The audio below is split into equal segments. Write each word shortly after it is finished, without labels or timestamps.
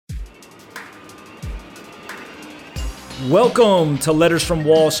Welcome to Letters from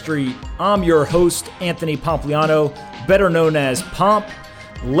Wall Street. I'm your host, Anthony Pompliano, better known as Pomp.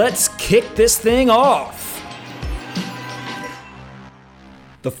 Let's kick this thing off.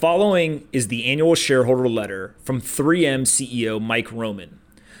 The following is the annual shareholder letter from 3M CEO Mike Roman.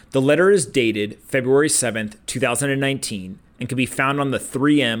 The letter is dated February 7th, 2019, and can be found on the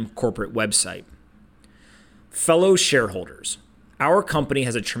 3M corporate website. Fellow shareholders, our company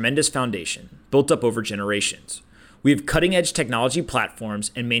has a tremendous foundation built up over generations. We have cutting-edge technology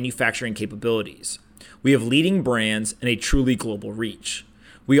platforms and manufacturing capabilities. We have leading brands and a truly global reach.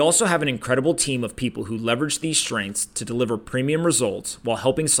 We also have an incredible team of people who leverage these strengths to deliver premium results while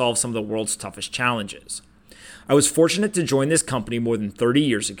helping solve some of the world's toughest challenges. I was fortunate to join this company more than 30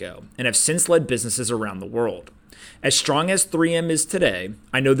 years ago and have since led businesses around the world. As strong as 3M is today,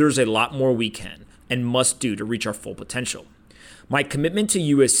 I know there's a lot more we can and must do to reach our full potential. My commitment to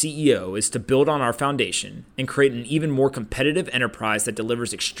you as CEO is to build on our foundation and create an even more competitive enterprise that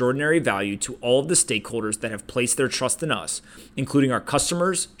delivers extraordinary value to all of the stakeholders that have placed their trust in us, including our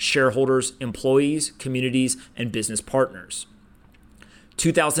customers, shareholders, employees, communities, and business partners.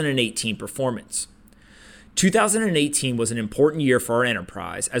 2018 performance. 2018 was an important year for our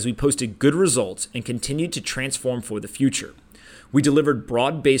enterprise as we posted good results and continued to transform for the future. We delivered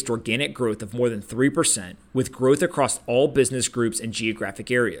broad-based organic growth of more than 3%, with growth across all business groups and geographic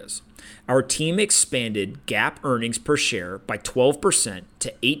areas. Our team expanded GAAP earnings per share by 12%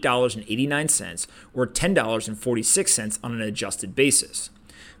 to $8.89, or $10.46 on an adjusted basis.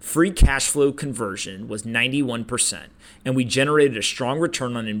 Free cash flow conversion was 91%, and we generated a strong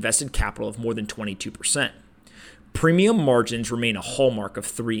return on invested capital of more than 22%. Premium margins remain a hallmark of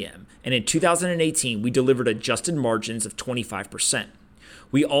 3M, and in 2018, we delivered adjusted margins of 25%.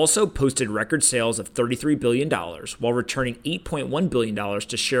 We also posted record sales of $33 billion while returning $8.1 billion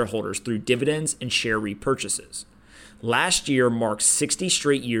to shareholders through dividends and share repurchases. Last year marked 60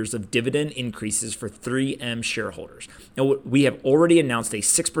 straight years of dividend increases for 3M shareholders, and we have already announced a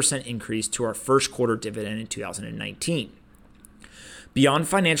 6% increase to our first quarter dividend in 2019. Beyond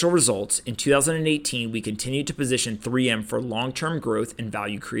financial results, in 2018, we continued to position 3M for long-term growth and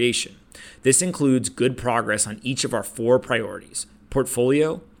value creation. This includes good progress on each of our 4 priorities: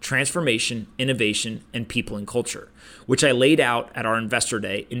 portfolio, transformation, innovation, and people and culture, which I laid out at our Investor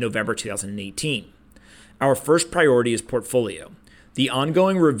Day in November 2018. Our first priority is portfolio. The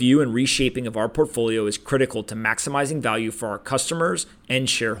ongoing review and reshaping of our portfolio is critical to maximizing value for our customers and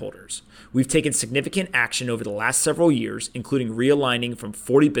shareholders. We've taken significant action over the last several years, including realigning from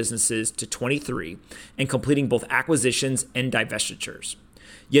 40 businesses to 23 and completing both acquisitions and divestitures.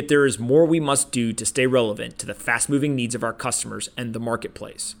 Yet there is more we must do to stay relevant to the fast-moving needs of our customers and the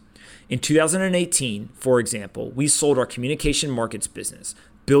marketplace. In 2018, for example, we sold our communication markets business,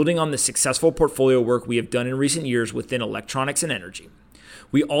 building on the successful portfolio work we have done in recent years within electronics and energy.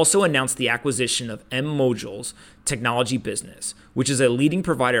 We also announced the acquisition of M-Module's technology business, which is a leading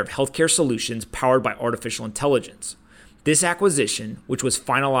provider of healthcare solutions powered by artificial intelligence. This acquisition, which was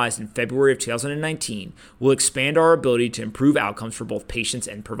finalized in February of 2019, will expand our ability to improve outcomes for both patients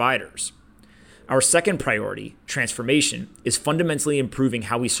and providers. Our second priority, transformation, is fundamentally improving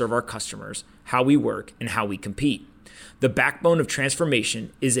how we serve our customers, how we work, and how we compete. The backbone of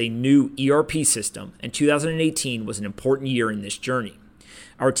transformation is a new ERP system, and 2018 was an important year in this journey.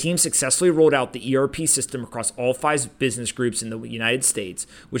 Our team successfully rolled out the ERP system across all 5 business groups in the United States,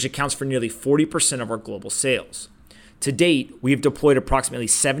 which accounts for nearly 40% of our global sales. To date, we have deployed approximately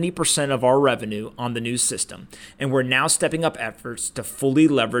 70% of our revenue on the new system, and we're now stepping up efforts to fully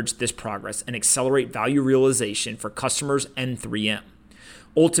leverage this progress and accelerate value realization for customers and 3M.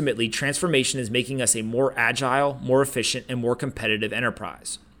 Ultimately, transformation is making us a more agile, more efficient, and more competitive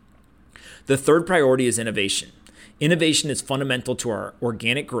enterprise. The third priority is innovation. Innovation is fundamental to our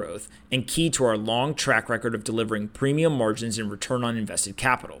organic growth and key to our long track record of delivering premium margins and return on invested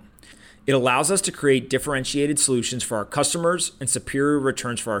capital. It allows us to create differentiated solutions for our customers and superior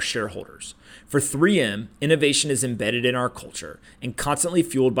returns for our shareholders. For 3M, innovation is embedded in our culture and constantly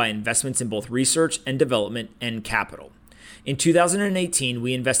fueled by investments in both research and development and capital. In 2018,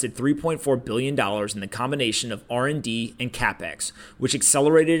 we invested $3.4 billion in the combination of R&D and CapEx, which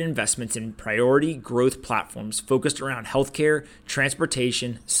accelerated investments in priority growth platforms focused around healthcare,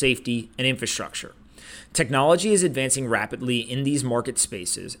 transportation, safety, and infrastructure. Technology is advancing rapidly in these market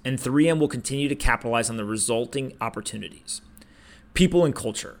spaces, and 3M will continue to capitalize on the resulting opportunities. People and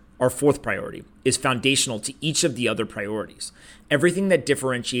culture, our fourth priority, is foundational to each of the other priorities. Everything that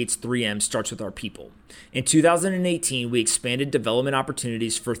differentiates 3M starts with our people. In 2018, we expanded development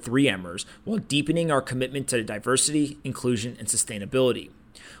opportunities for 3Mers while deepening our commitment to diversity, inclusion, and sustainability.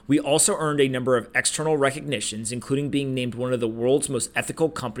 We also earned a number of external recognitions, including being named one of the world's most ethical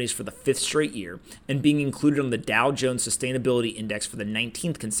companies for the 5th straight year and being included on the Dow Jones Sustainability Index for the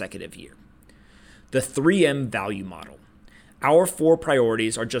 19th consecutive year. The 3M value model. Our 4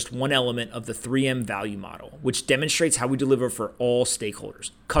 priorities are just one element of the 3M value model, which demonstrates how we deliver for all stakeholders: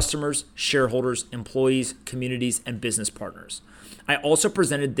 customers, shareholders, employees, communities, and business partners. I also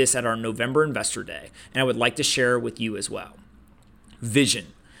presented this at our November Investor Day, and I would like to share with you as well. Vision.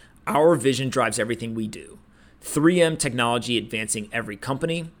 Our vision drives everything we do. 3M technology advancing every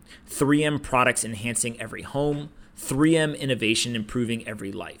company, 3M products enhancing every home, 3M innovation improving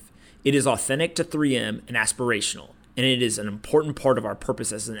every life. It is authentic to 3M and aspirational, and it is an important part of our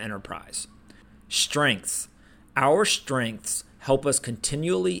purpose as an enterprise. Strengths. Our strengths help us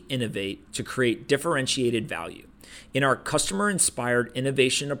continually innovate to create differentiated value. In our customer-inspired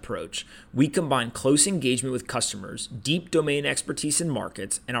innovation approach, we combine close engagement with customers, deep domain expertise in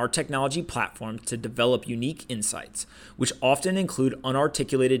markets, and our technology platform to develop unique insights, which often include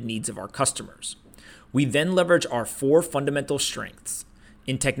unarticulated needs of our customers. We then leverage our 4 fundamental strengths.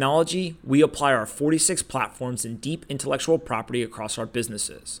 In technology, we apply our 46 platforms and deep intellectual property across our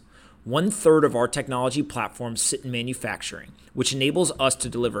businesses. 1/3 of our technology platforms sit in manufacturing, which enables us to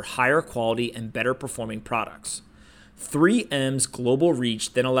deliver higher quality and better performing products. 3M's global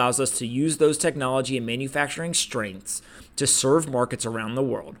reach then allows us to use those technology and manufacturing strengths to serve markets around the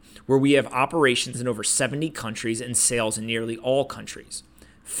world, where we have operations in over 70 countries and sales in nearly all countries.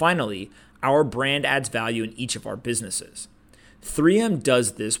 Finally, our brand adds value in each of our businesses. 3M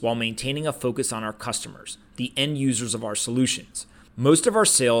does this while maintaining a focus on our customers, the end users of our solutions. Most of our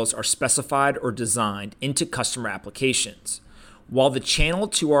sales are specified or designed into customer applications. While the channel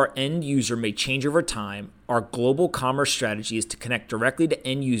to our end user may change over time, our global commerce strategy is to connect directly to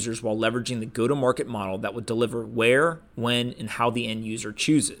end users while leveraging the go-to-market model that would deliver where, when, and how the end user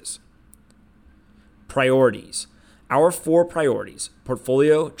chooses. Priorities. Our 4 priorities,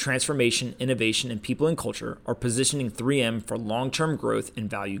 portfolio, transformation, innovation, and people and culture, are positioning 3M for long-term growth and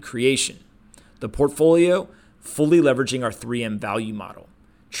value creation. The portfolio, fully leveraging our 3M value model.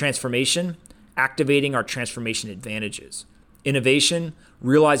 Transformation, activating our transformation advantages. Innovation,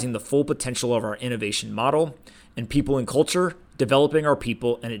 realizing the full potential of our innovation model. And people and culture, developing our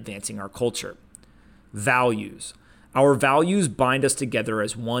people and advancing our culture. Values. Our values bind us together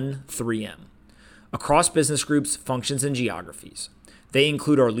as one 3M. Across business groups, functions, and geographies. They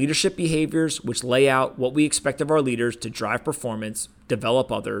include our leadership behaviors, which lay out what we expect of our leaders to drive performance, develop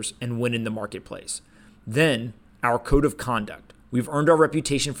others, and win in the marketplace. Then, our code of conduct. We've earned our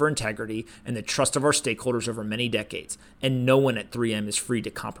reputation for integrity and the trust of our stakeholders over many decades, and no one at 3M is free to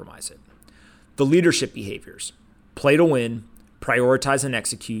compromise it. The leadership behaviors. Play to win, prioritize and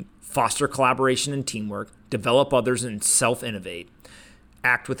execute, foster collaboration and teamwork, develop others and self-innovate,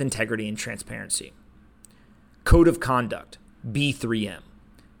 act with integrity and transparency. Code of conduct. Be 3M.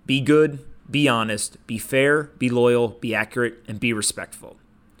 Be good, be honest, be fair, be loyal, be accurate, and be respectful.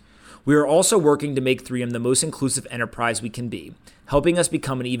 We are also working to make 3M the most inclusive enterprise we can be, helping us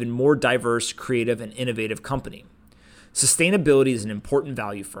become an even more diverse, creative, and innovative company. Sustainability is an important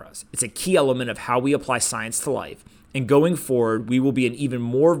value for us. It's a key element of how we apply science to life, and going forward, we will be an even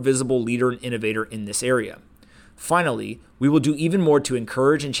more visible leader and innovator in this area. Finally, we will do even more to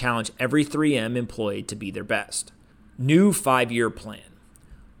encourage and challenge every 3M employee to be their best. New 5-year plan.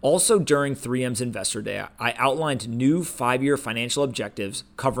 Also during 3M's Investor Day, I outlined new 5-year financial objectives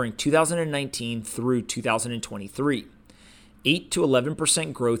covering 2019 through 2023. 8 to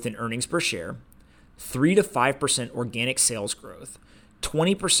 11% growth in earnings per share, 3 to 5% organic sales growth,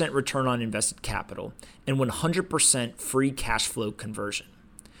 20% return on invested capital, and 100% free cash flow conversion.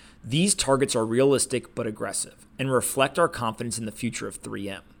 These targets are realistic but aggressive and reflect our confidence in the future of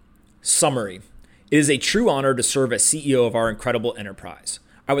 3M. Summary. It is a true honor to serve as CEO of our incredible enterprise.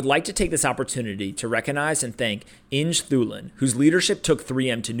 I would like to take this opportunity to recognize and thank Inge Thulin, whose leadership took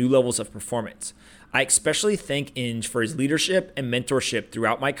 3M to new levels of performance. I especially thank Inge for his leadership and mentorship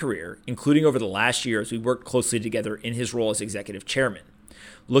throughout my career, including over the last year as we worked closely together in his role as executive chairman.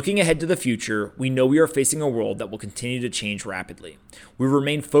 Looking ahead to the future, we know we are facing a world that will continue to change rapidly. We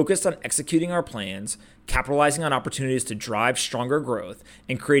remain focused on executing our plans, capitalizing on opportunities to drive stronger growth,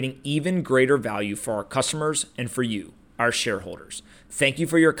 and creating even greater value for our customers and for you, our shareholders. Thank you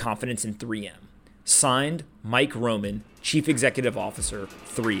for your confidence in 3M. Signed, Mike Roman, Chief Executive Officer,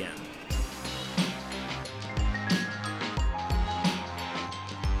 3M.